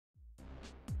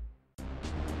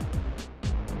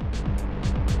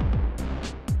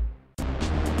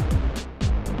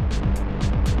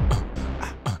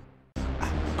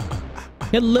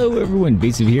Hello everyone,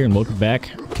 Vaesive here and welcome back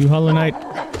to Hollow Knight.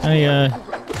 I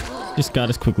just got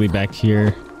us quickly back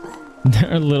here.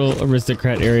 Our little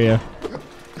aristocrat area.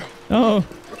 Oh,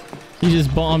 he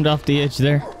just bombed off the edge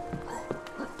there.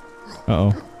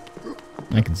 Uh-oh.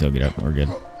 I can still get up, we're good.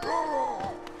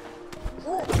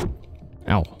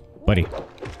 Ow, buddy.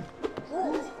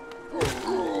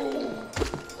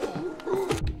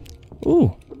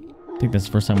 Ooh, I think that's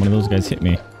the first time one of those guys hit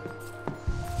me.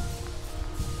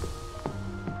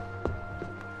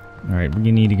 Alright, we're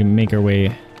gonna need to make our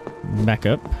way back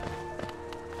up.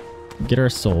 Get our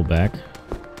soul back.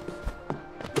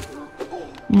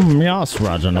 Yes,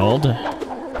 Reginald.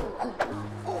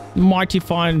 Mighty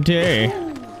fine day.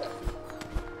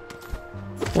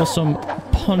 For some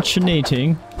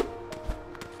punchinating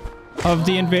of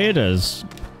the invaders.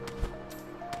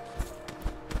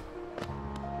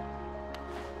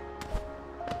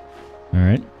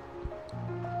 Alright.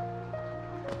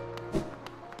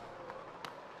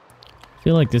 I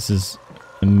feel like this is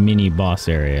a mini boss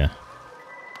area.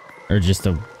 Or just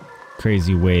a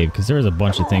crazy wave, because there was a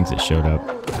bunch of things that showed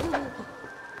up.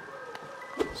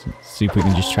 So let's see if we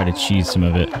can just try to cheese some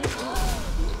of it.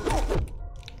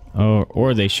 Oh,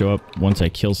 or they show up once I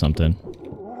kill something.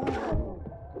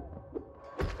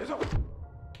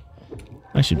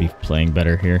 I should be playing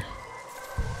better here.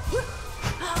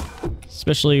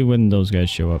 Especially when those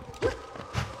guys show up.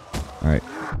 Alright.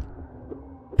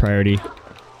 Priority.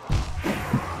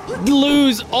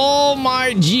 Lose all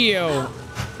my geo!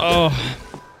 Oh.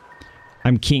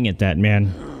 I'm king at that,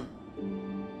 man.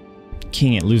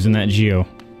 King at losing that geo.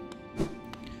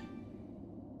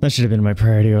 That should have been my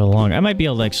priority all along. I might be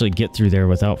able to actually get through there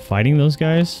without fighting those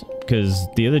guys. Because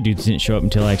the other dudes didn't show up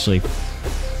until I actually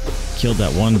killed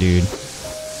that one dude.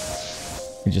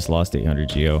 We just lost 800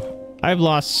 geo. I've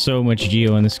lost so much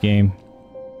geo in this game.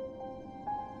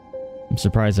 I'm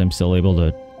surprised I'm still able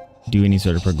to do any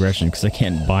sort of progression because I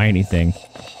can't buy anything.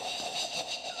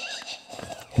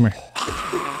 Come here.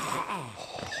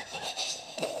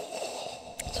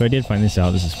 So I did find this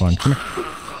out. This is fun. Come here.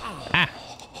 Ah!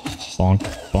 Bonk,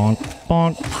 bonk,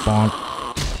 bonk, bonk.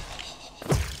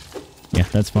 Yeah,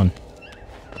 that's fun.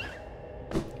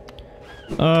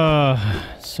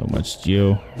 So much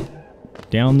geo.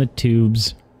 Down the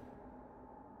tubes.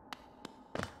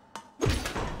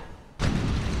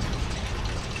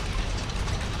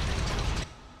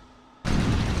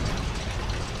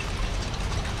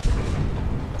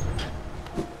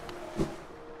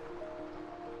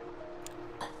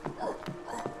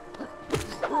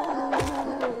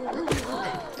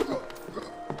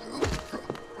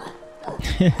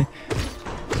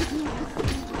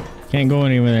 Can't go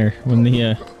anywhere when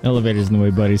the elevator's in the way,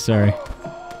 buddy. Sorry.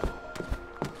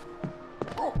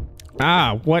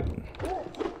 Ah, what?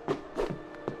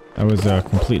 That was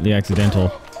completely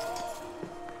accidental.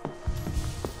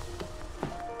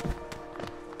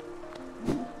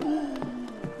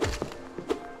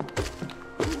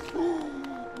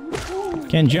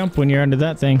 Can't jump when you're under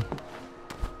that thing.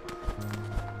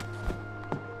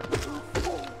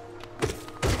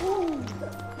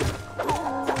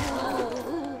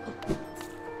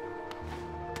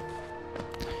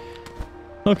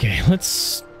 Okay,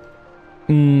 let's...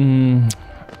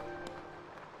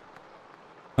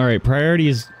 Alright, priority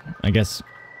is... I guess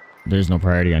there's no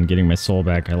priority on getting my soul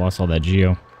back. I lost all that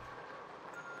geo.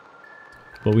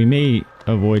 But we may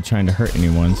avoid trying to hurt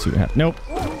anyone. See what happens. Nope.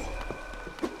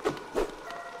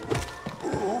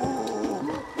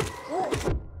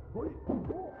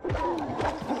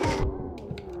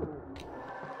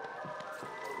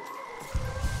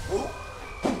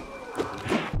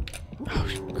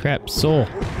 Oh, crap, soul.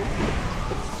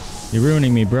 You're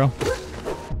ruining me, bro.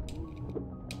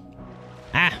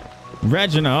 Ah!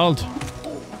 Reginald!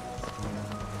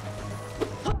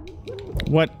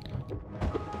 What?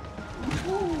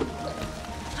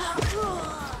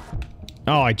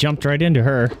 Oh, I jumped right into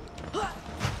her.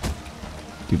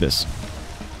 Do this.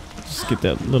 Just get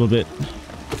that little bit.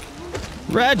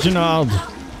 Reginald!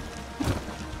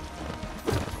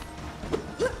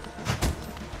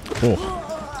 Oh.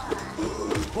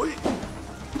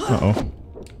 Uh-oh.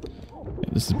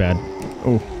 This is bad.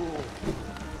 Oh.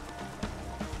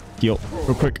 Heal.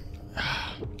 Real quick.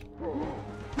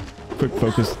 Quick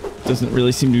focus. Doesn't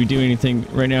really seem to be doing anything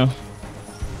right now.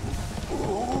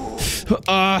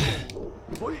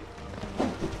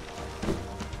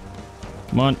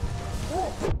 Come on.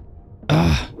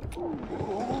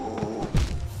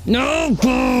 No!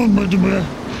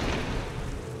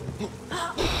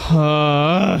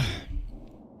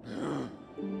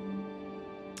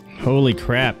 Holy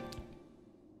crap.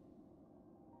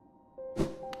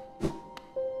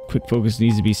 Quick focus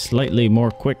needs to be slightly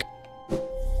more quick.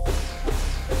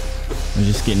 I'm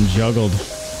just getting juggled.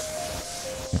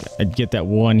 I'd get that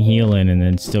one heal in and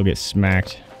then still get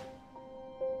smacked.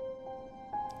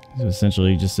 So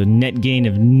essentially just a net gain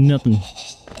of nothing.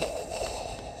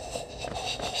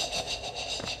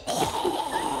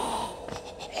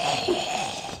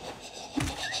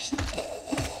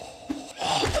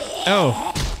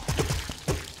 Oh!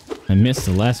 I missed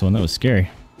the last one. That was scary.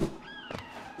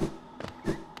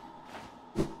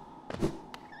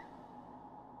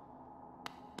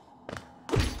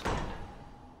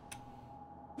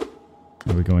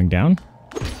 Are we going down?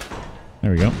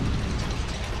 There we go.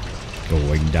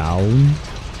 Going down.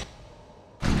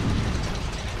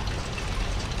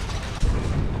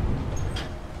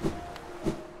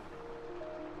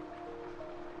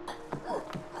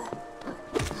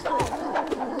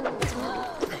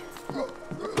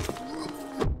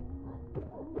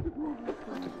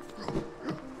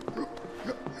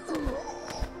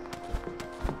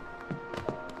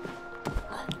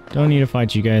 Don't need to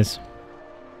fight you guys.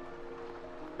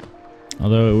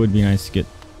 Although it would be nice to get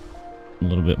a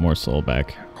little bit more soul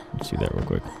back. Let's see that real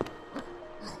quick.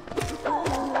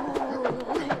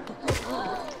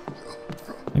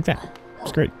 Like that.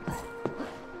 It's great.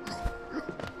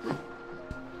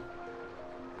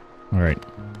 Alright.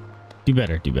 Do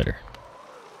better, do better.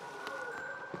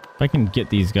 If I can get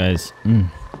these guys...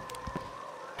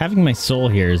 Having my soul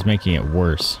here is making it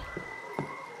worse.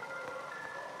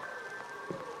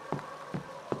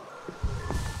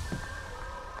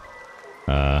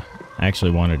 I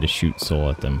actually wanted to shoot soul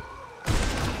at them.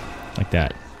 Like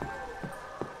that.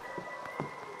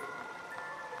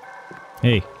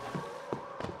 Hey.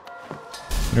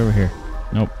 Get over here.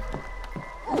 Nope.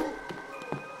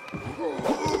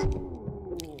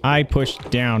 I pushed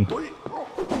down.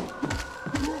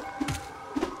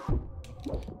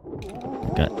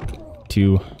 Got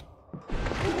 2.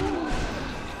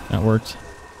 That worked.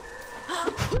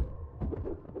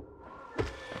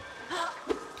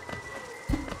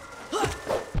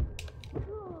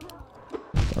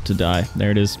 To die.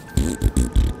 There it is.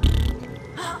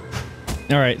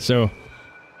 Alright, so I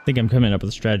think I'm coming up with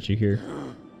a strategy here.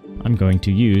 I'm going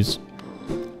to use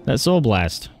that soul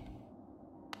blast.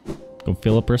 Go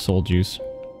fill up our soul juice.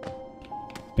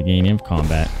 Beginning of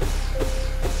combat.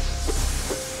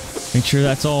 Make sure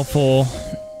that's all full.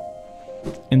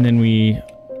 And then we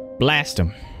blast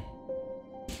him.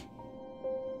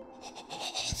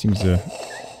 Seems to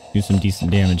do some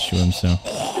decent damage to him, so.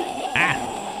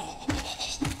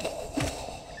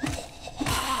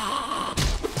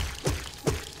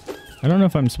 I don't know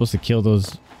if I'm supposed to kill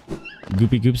those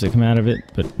goopy goops that come out of it,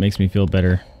 but it makes me feel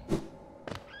better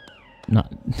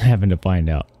not having to find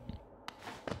out.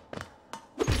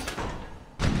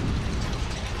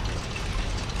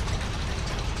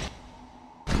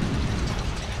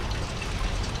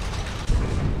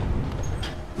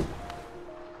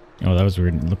 Oh, that was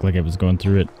weird. It looked like I was going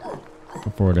through it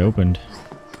before it opened.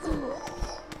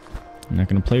 I'm not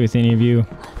going to play with any of you.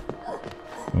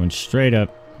 Going straight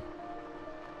up.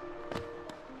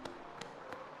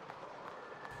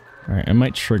 Alright, I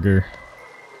might trigger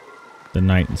the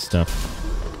night and stuff.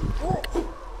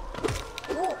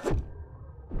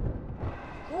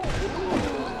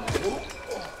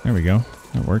 There we go.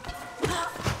 That worked.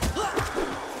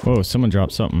 Whoa, someone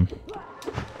dropped something.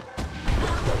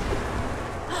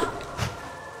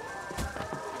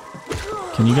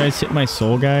 Can you guys hit my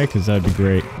soul guy? Because that would be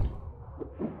great.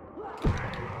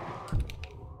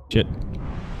 Shit.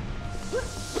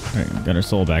 Alright, got our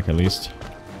soul back at least.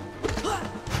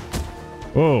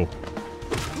 Whoa.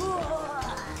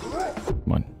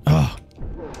 Come on. Oh.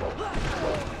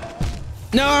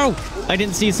 No! I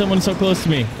didn't see someone so close to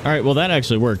me. Alright, well that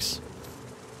actually works.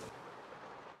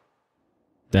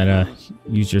 That,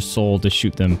 use your soul to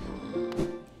shoot them.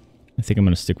 I think I'm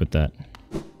gonna stick with that.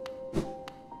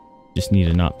 Just need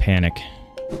to not panic.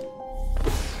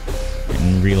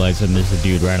 And realize that there's a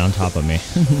dude right on top of me.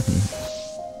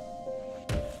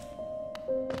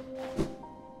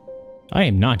 I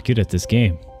am not good at this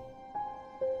game.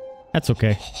 That's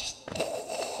okay.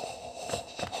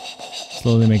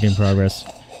 Slowly making progress.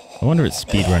 I wonder what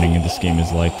speedrunning in this game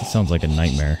is like. It sounds like a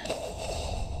nightmare.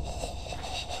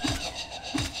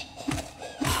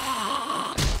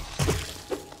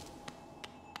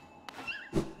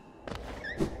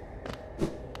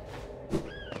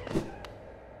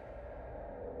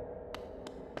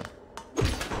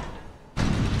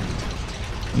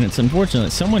 And it's unfortunate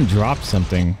that someone dropped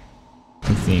something,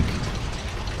 I think,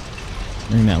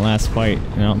 during that last fight,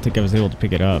 and I don't think I was able to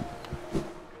pick it up.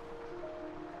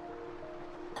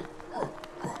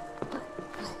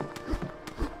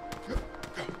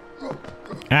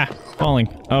 Ah, falling.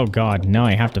 Oh god, now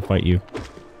I have to fight you.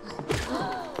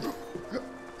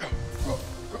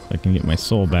 I can get my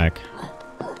soul back.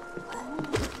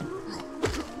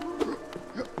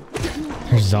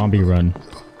 There's zombie run.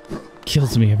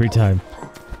 Kills me every time.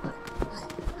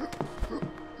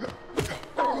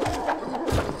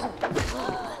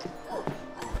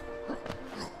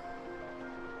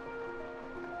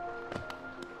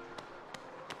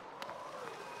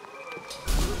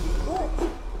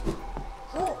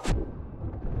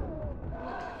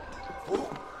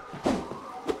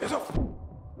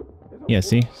 Yeah,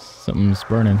 see? Something's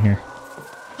burning here.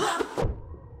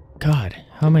 God,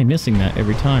 how am I missing that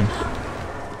every time?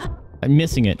 I'm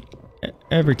missing it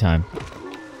every time.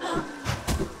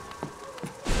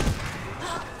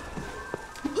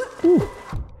 Whew.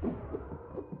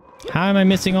 How am I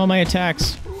missing all my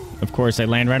attacks? Of course, I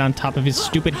land right on top of his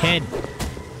stupid head.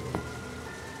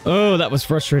 Oh, that was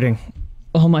frustrating.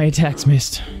 All my attacks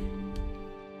missed.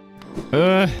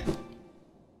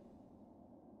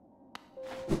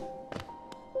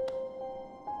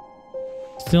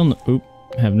 Still no, oop,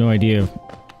 have no idea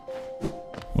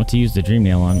what to use the dream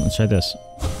nail on. Let's try this.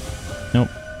 Nope.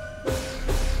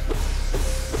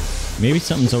 Maybe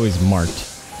something's always marked.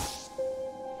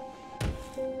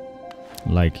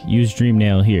 Like, use dream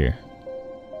nail here.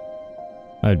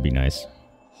 That would be nice.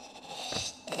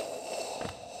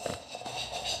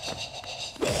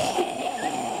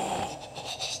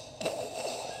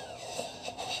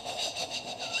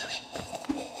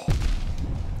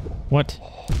 What?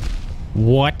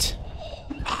 What?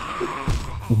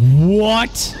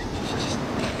 What?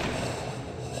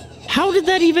 How did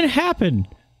that even happen?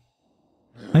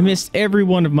 I missed every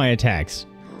one of my attacks.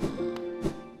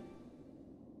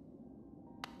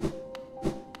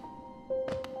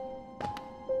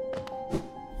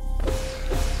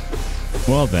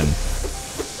 Well then.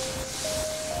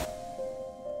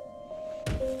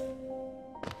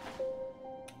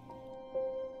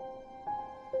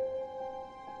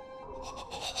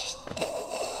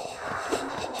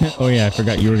 Oh yeah, I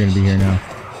forgot you were gonna be here now.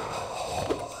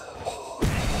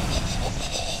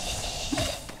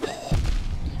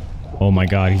 Oh my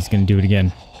god, he's gonna do it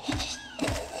again.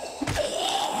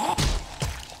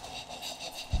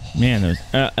 Man, those,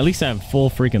 at least I have full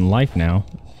freaking life now.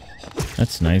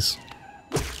 That's nice.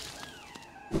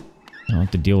 I don't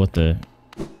have to deal with the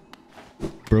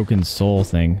broken soul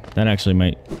thing. That actually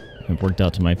might have worked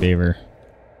out to my favor.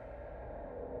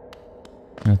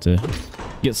 I have to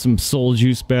get some soul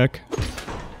juice back.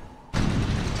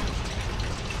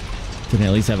 Can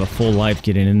at least have a full life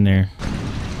getting in there.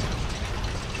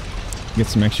 Get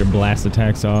some extra blast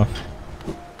attacks off.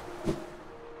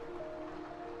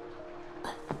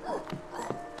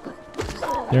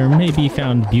 There may be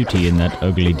found beauty in that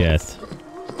ugly death.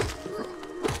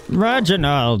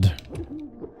 Reginald!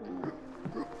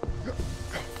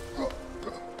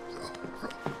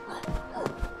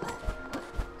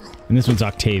 And this one's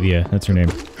Octavia. That's her name.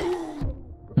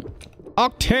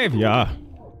 Octavia!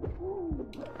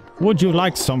 Would you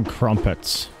like some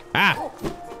crumpets? Ah!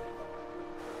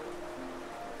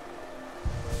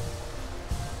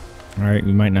 Alright,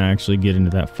 we might not actually get into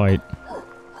that fight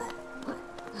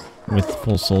with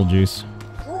full soul juice.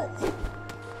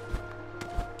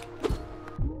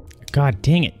 God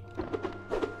dang it.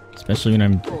 Especially when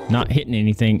I'm not hitting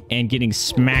anything and getting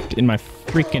smacked in my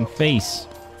freaking face.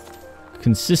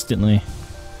 Consistently.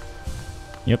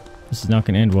 Yep, this is not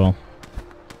going to end well.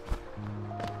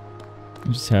 I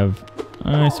just have...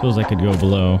 I suppose I could go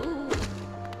below.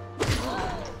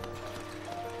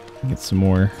 Get some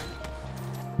more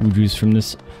juice from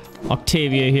this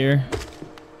Octavia here.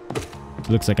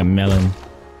 Looks like a melon.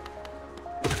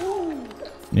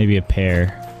 Maybe a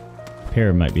pear.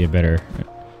 Pear might be a better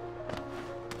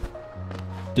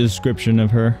description of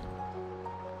her.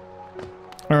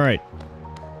 Alright.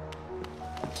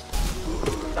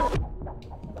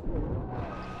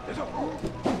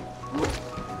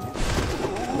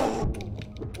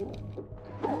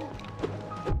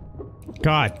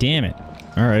 God damn it.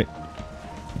 Alright.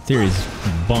 Theory's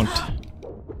bunked.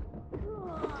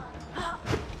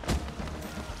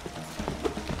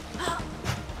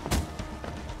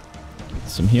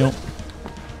 Some heal.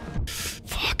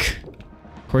 Fuck.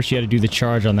 Of course you had to do the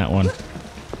charge on that one.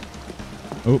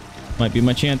 Oh, might be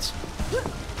my chance.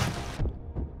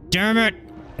 Damn it!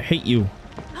 I hate you.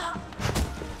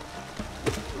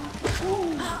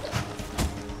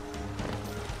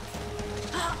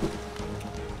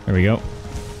 There we go.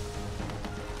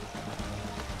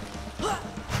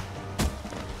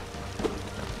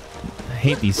 I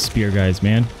hate these spear guys,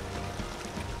 man.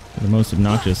 They're the most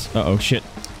obnoxious. Uh-oh, shit.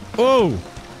 Oh!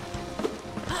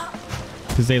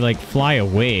 Because they, like, fly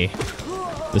away.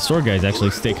 The sword guys actually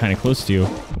stay kind of close to you.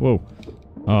 Whoa.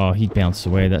 Oh, he bounced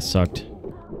away. That sucked.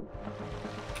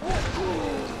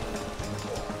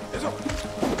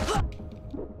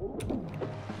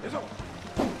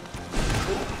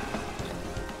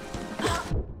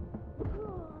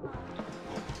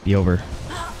 be over.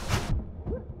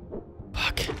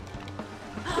 Fuck.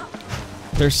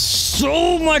 There's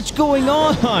so much going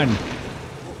on!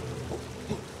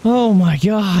 Oh my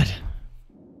god.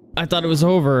 I thought it was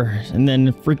over, and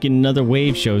then freaking another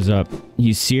wave shows up.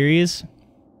 You serious?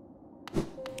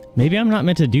 Maybe I'm not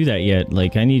meant to do that yet.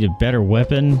 Like, I need a better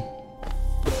weapon.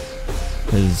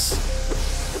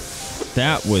 Because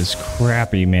that was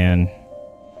crappy, man.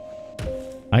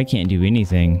 I can't do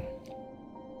anything.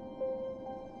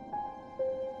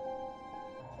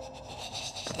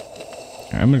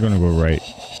 I'm gonna go right.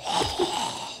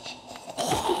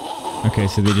 Okay,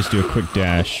 so they just do a quick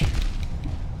dash.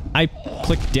 I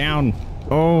clicked down.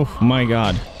 Oh my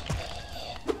god.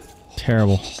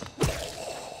 Terrible.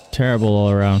 Terrible all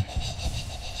around.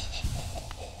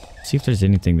 See if there's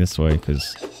anything this way,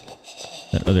 because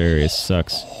that other area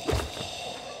sucks.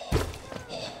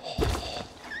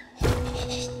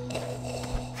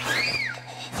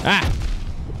 Ah!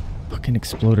 Fucking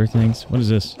exploder things. What is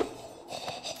this?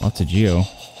 Lots of geo.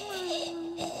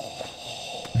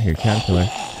 I hear caterpillar.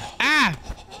 Ah!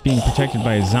 Being protected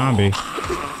by a zombie.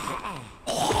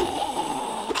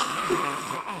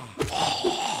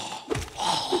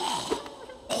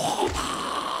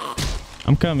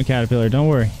 I'm coming, caterpillar. Don't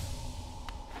worry.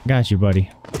 Got you, buddy.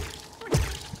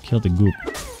 Killed the goop.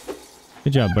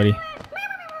 Good job, buddy.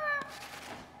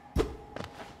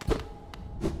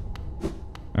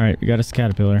 Alright, we got a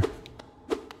caterpillar.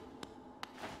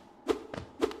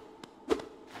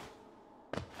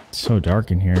 It's so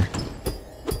dark in here.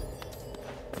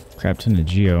 Crap ton of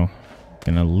geo.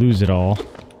 Gonna lose it all.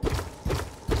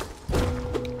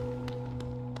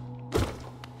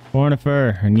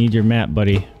 Cornifer, I need your map,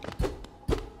 buddy.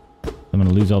 I'm gonna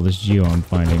lose all this geo I'm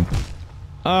finding.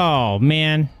 Oh,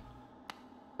 man.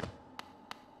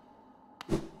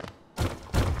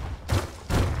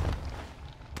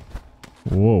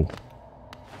 Whoa.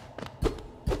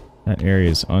 That area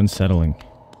is unsettling.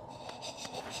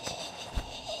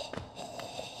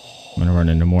 I'm gonna run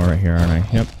into more right here, aren't I?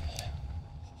 Yep.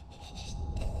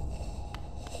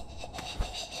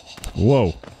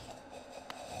 Whoa.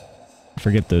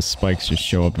 Forget those spikes just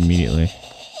show up immediately.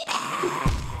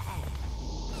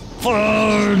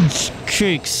 Fudge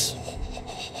cakes.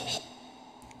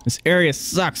 This area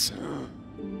sucks.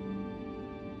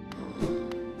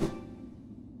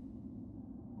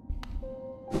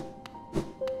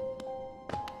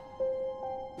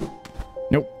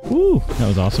 Nope. Woo, that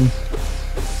was awesome.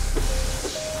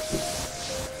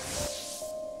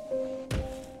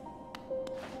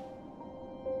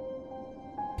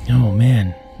 Oh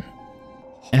man.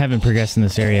 I haven't progressed in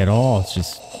this area at all. It's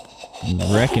just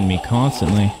wrecking me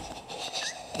constantly.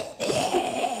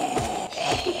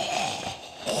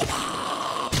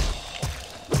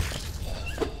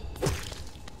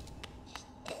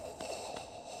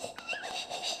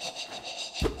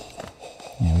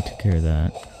 Yeah, we took care of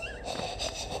that.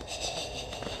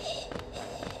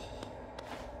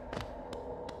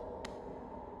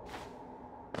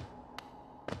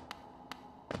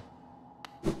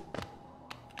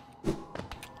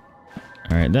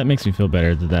 Alright, that makes me feel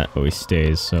better that that always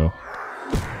stays, so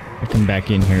I come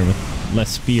back in here with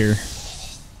less fear.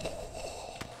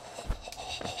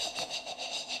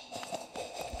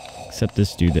 Except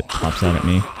this dude that pops out at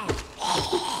me.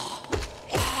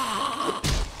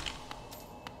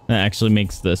 That actually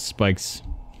makes the spikes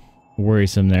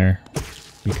worrisome there,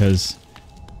 because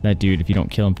that dude, if you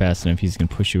don't kill him fast enough, he's gonna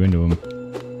push you into him.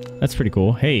 That's pretty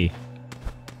cool. Hey!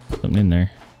 Something in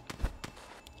there.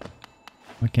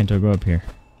 Why can't I go up here?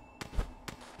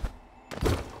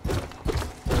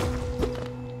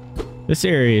 This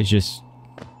area is just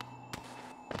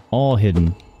all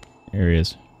hidden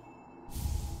areas.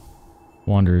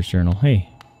 Wanderer's Journal. Hey.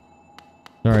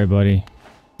 Sorry, buddy.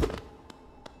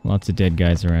 Lots of dead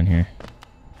guys around here.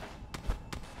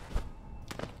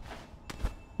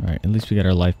 Alright, at least we got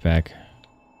our life back.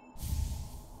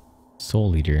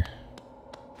 Soul Eater.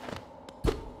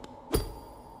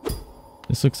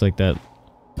 This looks like that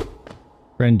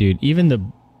friend dude. Even the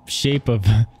shape of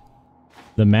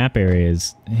the map area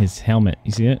is his helmet.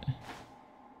 You see it?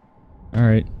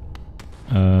 Alright.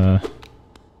 I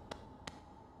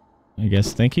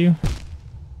guess thank you.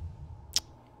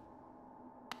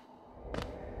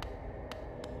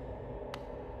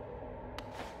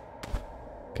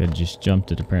 Could've just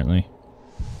jumped it apparently.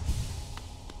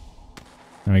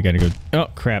 Now we gotta go. Oh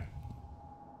crap.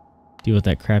 Deal with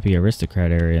that crappy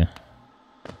aristocrat area.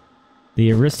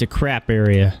 The aristocrat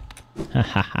area. Ha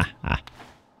ha ha ha.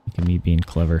 Look at me being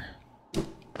clever.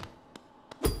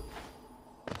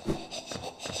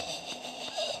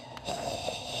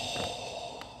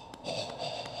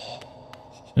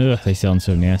 Ugh, they sound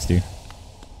so nasty.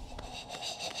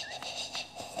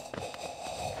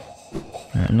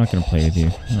 Alright, I'm not gonna play with you.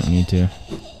 I don't need to.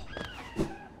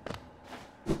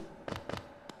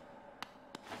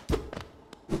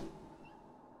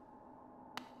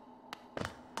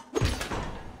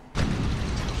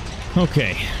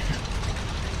 Okay.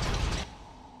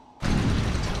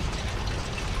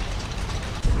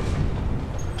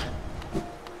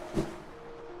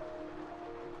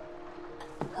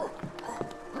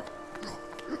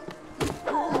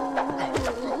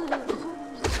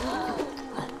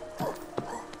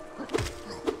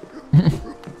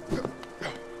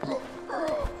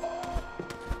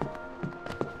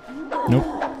 Nope.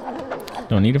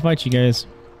 Don't need to fight you guys.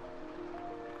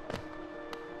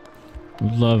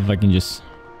 Would love if I can just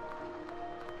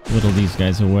whittle these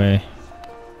guys away.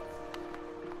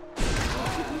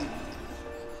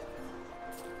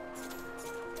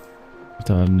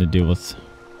 Without having to deal with...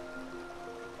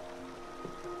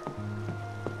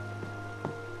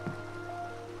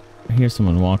 I hear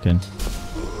someone walking.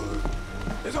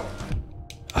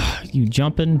 You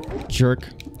jumping jerk.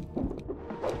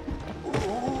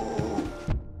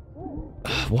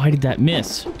 Why did that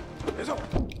miss?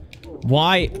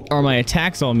 Why are my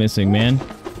attacks all missing, man?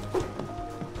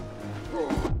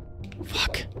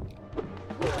 Fuck.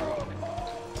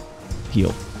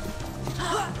 Heal.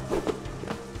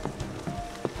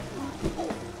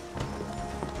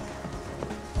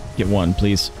 Get one,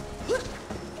 please.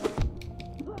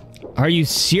 Are you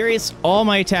serious? All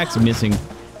my attacks are missing.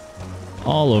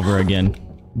 All over again.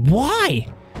 Why?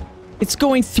 It's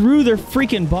going through their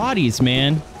freaking bodies,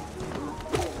 man.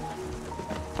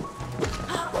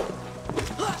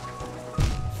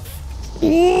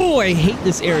 Ooh, I hate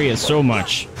this area so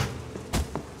much.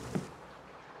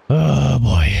 Oh,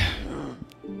 boy.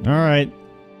 Alright.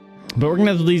 But we're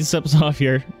gonna have to leave this episode off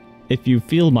here. If you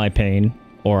feel my pain,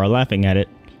 or are laughing at it,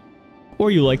 or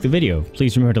you like the video,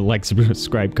 please remember to like,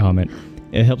 subscribe, comment.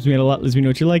 It helps me out a lot, lets me know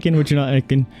what you're liking, what you're not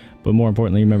liking. But more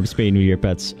importantly, remember to spay and neuter your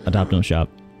pets, adopt, don't shop.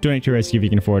 Donate to rescue if you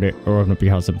can afford it, or open up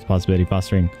your house up to possibility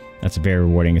fostering. That's a very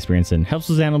rewarding experience and helps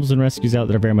those animals and rescues out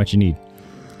that are very much in need.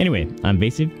 Anyway, I'm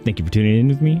Vaesive. Thank you for tuning in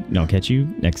with me, and I'll catch you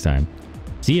next time.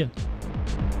 See ya!